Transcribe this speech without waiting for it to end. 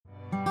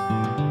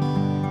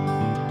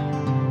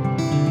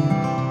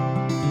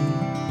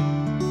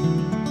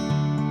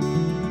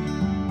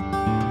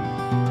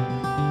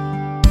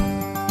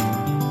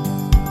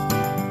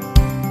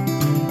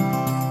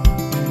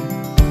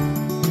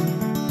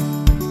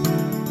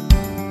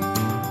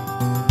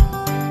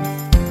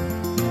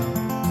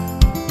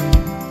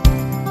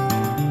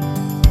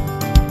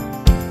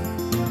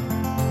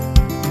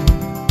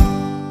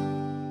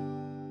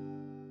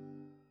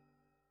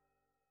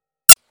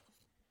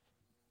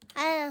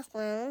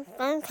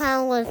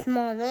Sometime with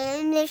Mama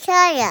and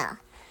Natalia.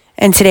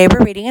 And today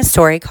we're reading a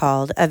story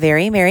called A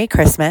Very Merry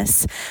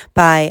Christmas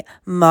by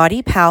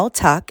Maudie Powell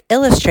Tuck,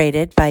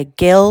 illustrated by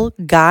Gil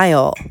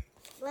Guile.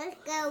 Let's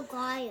go,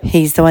 Guile.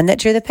 He's the one that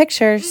drew the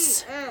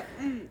pictures.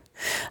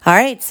 All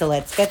right, so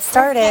let's get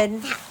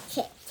started.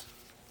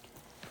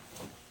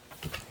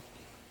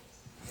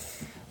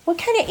 What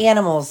kind of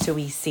animals do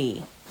we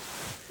see?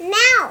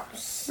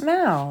 Mouse.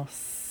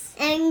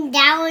 And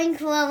that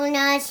one's wearing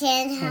a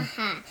Santa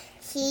hat.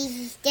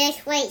 She's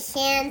just like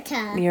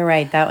Santa. You're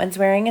right. That one's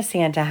wearing a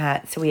Santa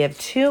hat. So we have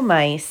two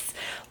mice.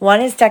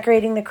 One is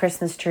decorating the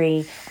Christmas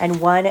tree,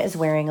 and one is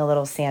wearing a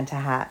little Santa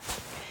hat.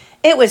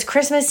 It was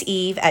Christmas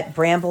Eve at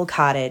Bramble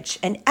Cottage,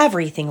 and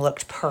everything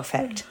looked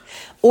perfect.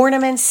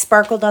 Ornaments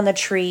sparkled on the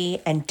tree,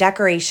 and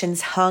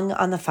decorations hung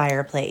on the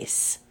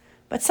fireplace.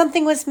 But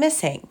something was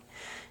missing.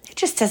 It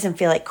just doesn't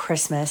feel like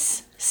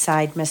Christmas,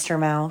 sighed Mr.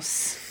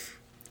 Mouse.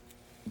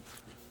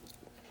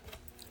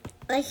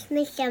 What's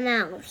Mr.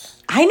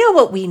 Mouse? I know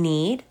what we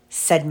need,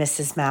 said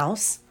Mrs.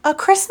 Mouse. A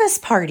Christmas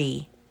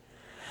party.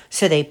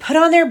 So they put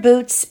on their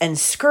boots and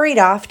scurried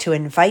off to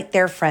invite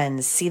their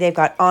friends. See, they've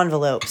got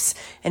envelopes.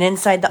 And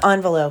inside the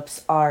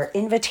envelopes are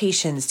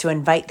invitations to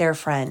invite their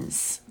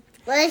friends.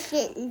 What's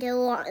it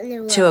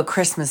do? To a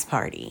Christmas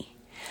party.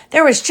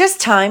 There was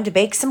just time to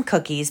bake some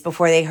cookies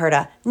before they heard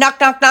a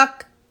knock, knock,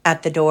 knock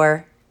at the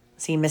door.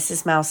 See,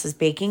 Mrs. Mouse is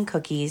baking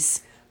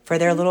cookies for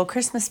their little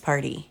Christmas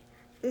party.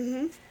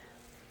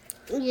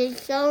 You're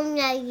showing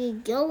that you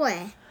do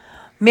it.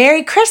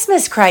 Merry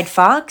Christmas, cried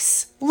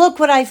Fox. Look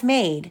what I've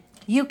made.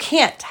 You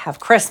can't have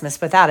Christmas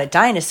without a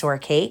dinosaur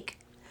cake.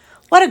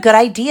 What a good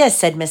idea,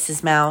 said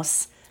Mrs.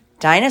 Mouse.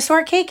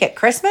 Dinosaur cake at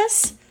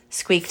Christmas?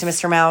 Squeaked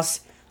Mr. Mouse.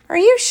 Are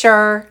you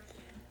sure?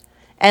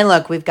 And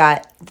look, we've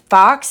got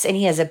Fox, and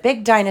he has a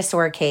big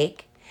dinosaur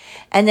cake.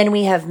 And then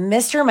we have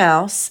Mr.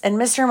 Mouse, and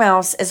Mr.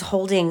 Mouse is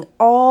holding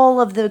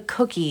all of the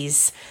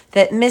cookies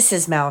that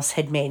Mrs. Mouse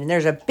had made. And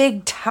there's a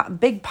big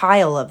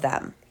pile of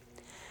them.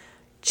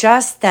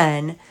 Just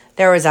then,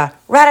 there was a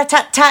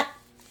rat-a-tat-tat.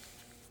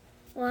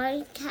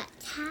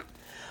 Rat-a-tat-tat.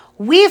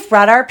 We've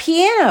brought our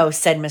piano,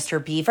 said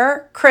Mr.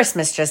 Beaver.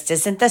 Christmas just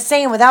isn't the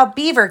same without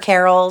beaver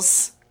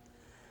carols.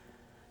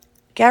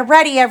 Get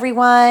ready,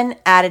 everyone,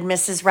 added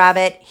Mrs.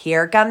 Rabbit.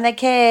 Here come the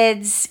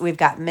kids. We've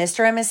got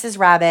Mr. and Mrs.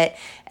 Rabbit,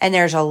 and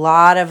there's a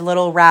lot of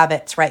little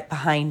rabbits right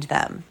behind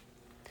them.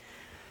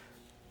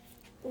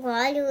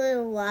 What,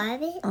 little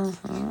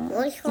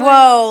rabbits?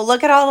 Whoa,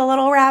 look at all the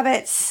little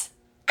rabbits.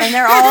 And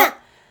they're all...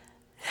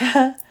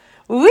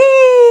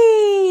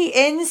 Whee!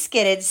 In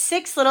skidded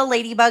 6 little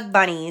ladybug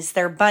bunnies.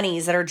 They're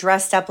bunnies that are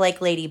dressed up like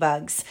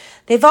ladybugs.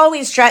 They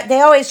always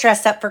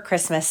dress up for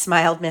Christmas,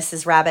 smiled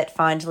Mrs. Rabbit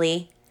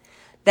fondly.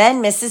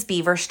 Then Mrs.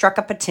 Beaver struck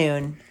up a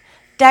tune.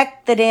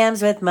 Deck the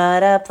dams with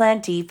mud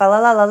aplenty, fa la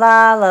la la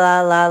la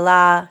la la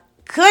la.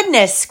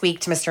 Goodness,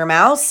 squeaked Mr.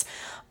 Mouse.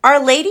 Are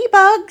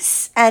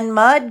ladybugs and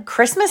mud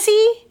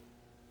Christmassy?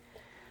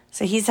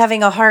 So he's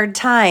having a hard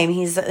time.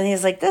 He's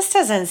like, this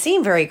doesn't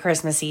seem very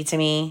Christmassy to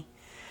me.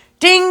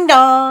 Ding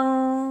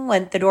dong,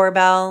 went the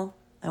doorbell.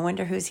 I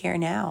wonder who's here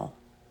now.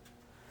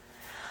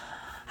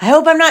 I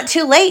hope I'm not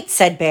too late,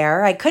 said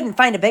Bear. I couldn't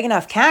find a big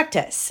enough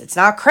cactus. It's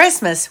not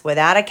Christmas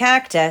without a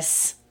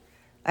cactus.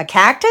 A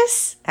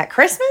cactus at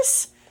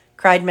Christmas?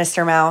 Cried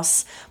Mr.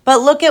 Mouse.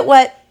 But look at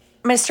what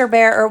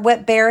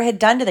what Bear had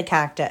done to the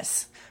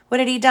cactus. What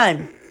had he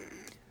done?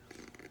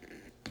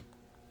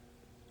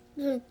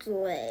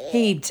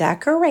 He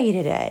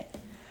decorated it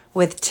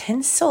with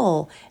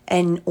tinsel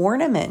and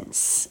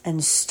ornaments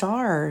and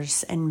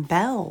stars and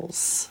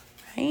bells,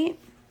 right?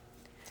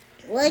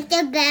 What's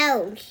the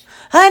bells?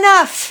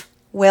 Enough,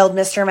 wailed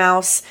Mr.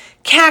 Mouse.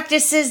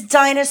 Cactuses,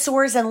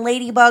 dinosaurs, and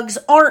ladybugs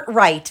aren't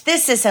right.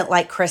 This isn't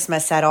like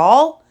Christmas at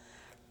all.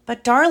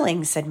 But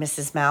darling, said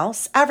Mrs.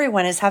 Mouse,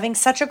 everyone is having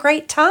such a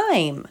great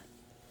time.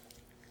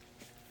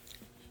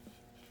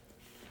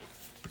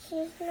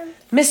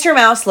 Mr.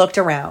 Mouse looked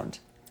around.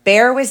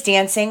 Bear was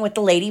dancing with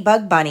the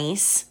ladybug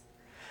bunnies.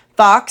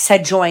 Fox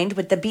had joined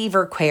with the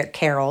beaver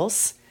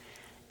carols.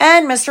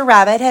 And Mr.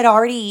 Rabbit had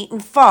already eaten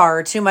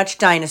far too much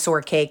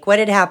dinosaur cake. What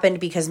had happened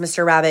because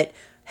Mr. Rabbit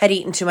had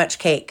eaten too much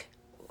cake?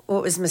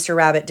 What was Mr.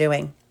 Rabbit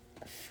doing?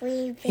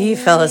 Sleeping. He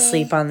fell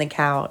asleep on the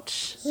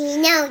couch.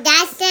 No,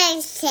 that's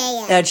the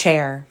chair. A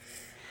chair.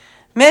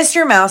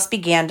 Mr. Mouse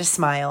began to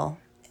smile.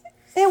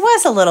 It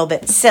was a little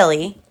bit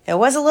silly. It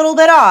was a little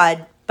bit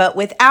odd. But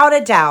without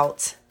a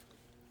doubt,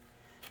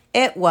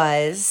 it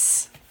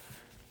was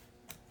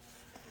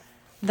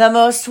the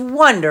most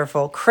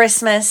wonderful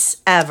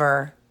Christmas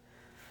ever.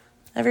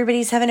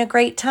 Everybody's having a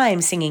great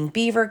time singing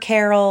beaver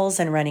carols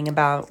and running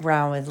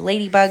around with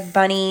ladybug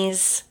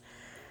bunnies.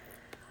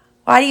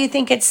 Why do you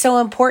think it's so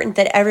important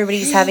that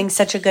everybody's having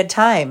such a good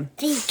time?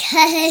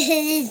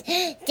 Because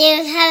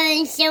they're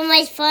having so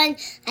much fun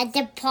at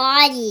the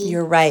party.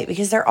 You're right,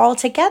 because they're all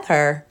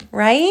together,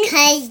 right?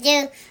 Because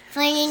they're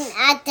fun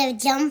at the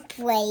jump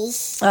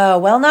place. Oh,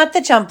 well, not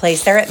the jump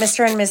place. They're at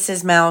Mr. and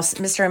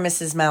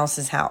Mrs.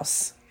 Mouse's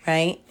house,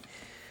 right?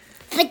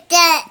 But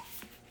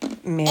the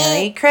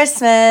Merry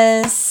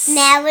Christmas.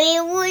 Merry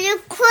little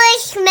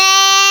Christmas.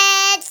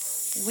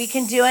 We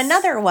can do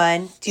another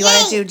one. Do you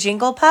want to do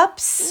Jingle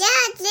Pups?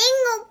 Yeah,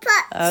 Jingle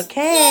Pups.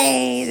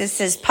 Okay,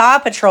 this is Paw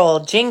Patrol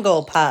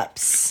Jingle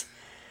Pups.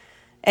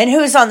 And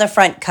who's on the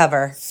front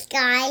cover?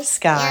 Sky.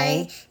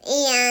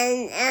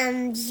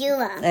 And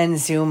Zuma. And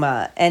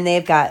Zuma. And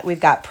we've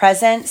got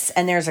presents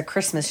and there's a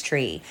Christmas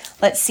tree.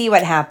 Let's see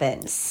what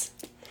happens.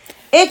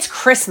 It's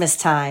Christmas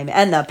time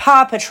and the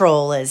Paw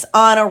Patrol is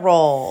on a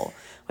roll.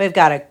 We've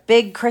got a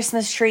big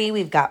Christmas tree.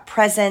 We've got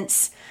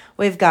presents.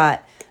 We've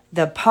got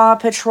the Paw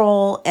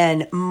Patrol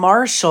and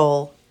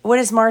Marshall. What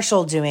is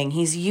Marshall doing?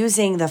 He's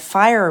using the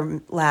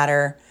fire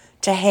ladder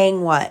to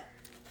hang what?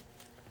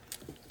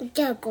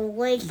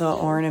 The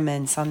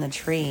ornaments on the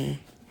tree.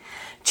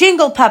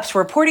 Jingle Pups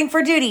reporting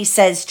for duty,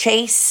 says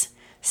Chase.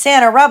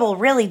 Santa Rebel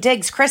really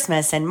digs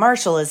Christmas and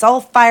Marshall is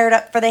all fired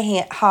up for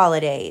the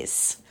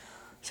holidays.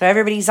 So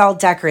everybody's all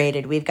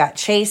decorated. We've got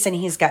Chase and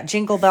he's got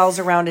jingle bells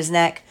around his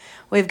neck.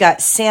 We've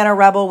got Santa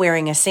Rebel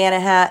wearing a Santa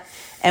hat.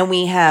 And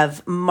we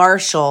have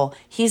Marshall.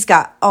 He's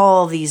got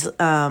all these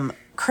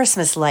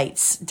Christmas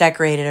lights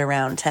decorated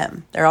around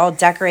him. They're all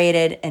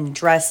decorated and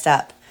dressed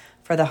up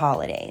for the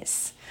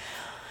holidays.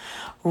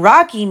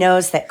 Rocky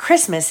knows that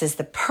Christmas is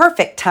the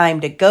perfect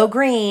time to go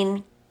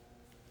green.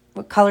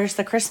 What color's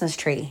the Christmas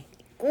tree?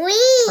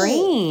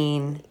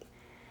 Green.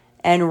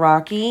 And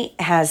Rocky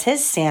has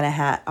his Santa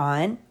hat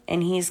on,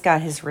 and he's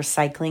got his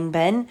recycling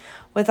bin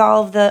with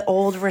all of the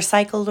old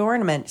recycled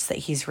ornaments that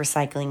he's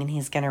recycling and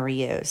he's going to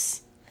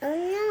reuse. Oh,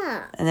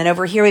 yeah. And then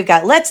over here we've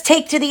got let's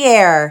take to the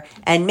air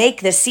and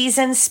make the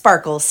season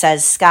sparkle,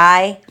 says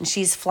Sky. And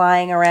she's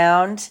flying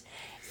around.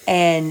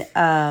 And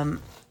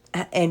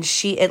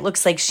it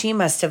looks like she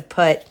must have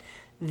put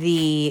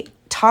the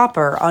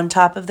topper on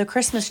top of the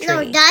Christmas tree.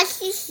 No, that's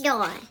the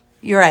star.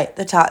 You're right,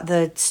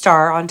 the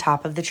star on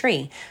top of the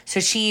tree. So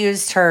she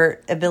used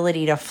her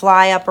ability to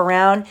fly up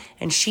around,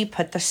 and she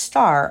put the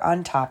star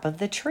on top of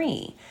the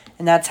tree.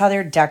 And that's how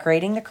they're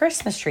decorating the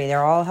Christmas tree.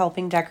 They're all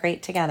helping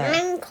decorate together.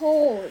 I'm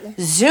cold.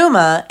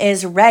 Zuma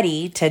is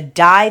ready to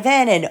dive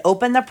in and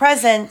open the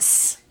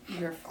presents.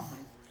 You're fine.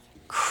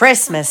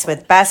 Christmas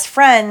with best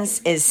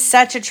friends is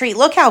such a treat.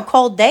 Look how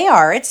cold they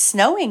are. It's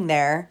snowing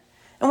there.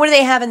 And what do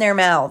they have in their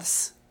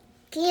mouths?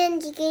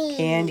 Candy canes.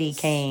 Candy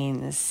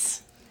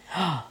canes.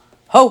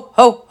 Ho,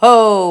 ho,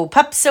 ho.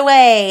 Pups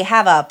away.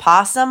 Have a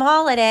possum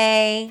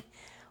holiday.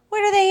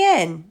 What are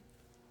they in?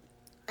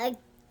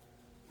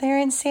 They're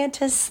in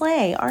Santa's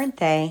sleigh, aren't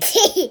they?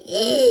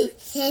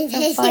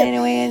 They're flying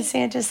away in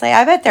Santa's sleigh.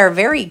 I bet they're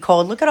very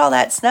cold. Look at all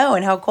that snow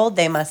and how cold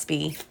they must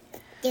be.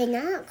 They're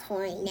not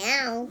cold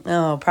now.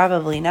 Oh,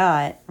 probably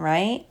not,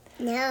 right?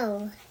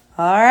 No.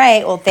 All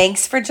right. Well,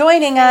 thanks for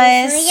joining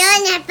us.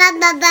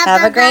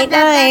 Have a great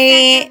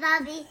night.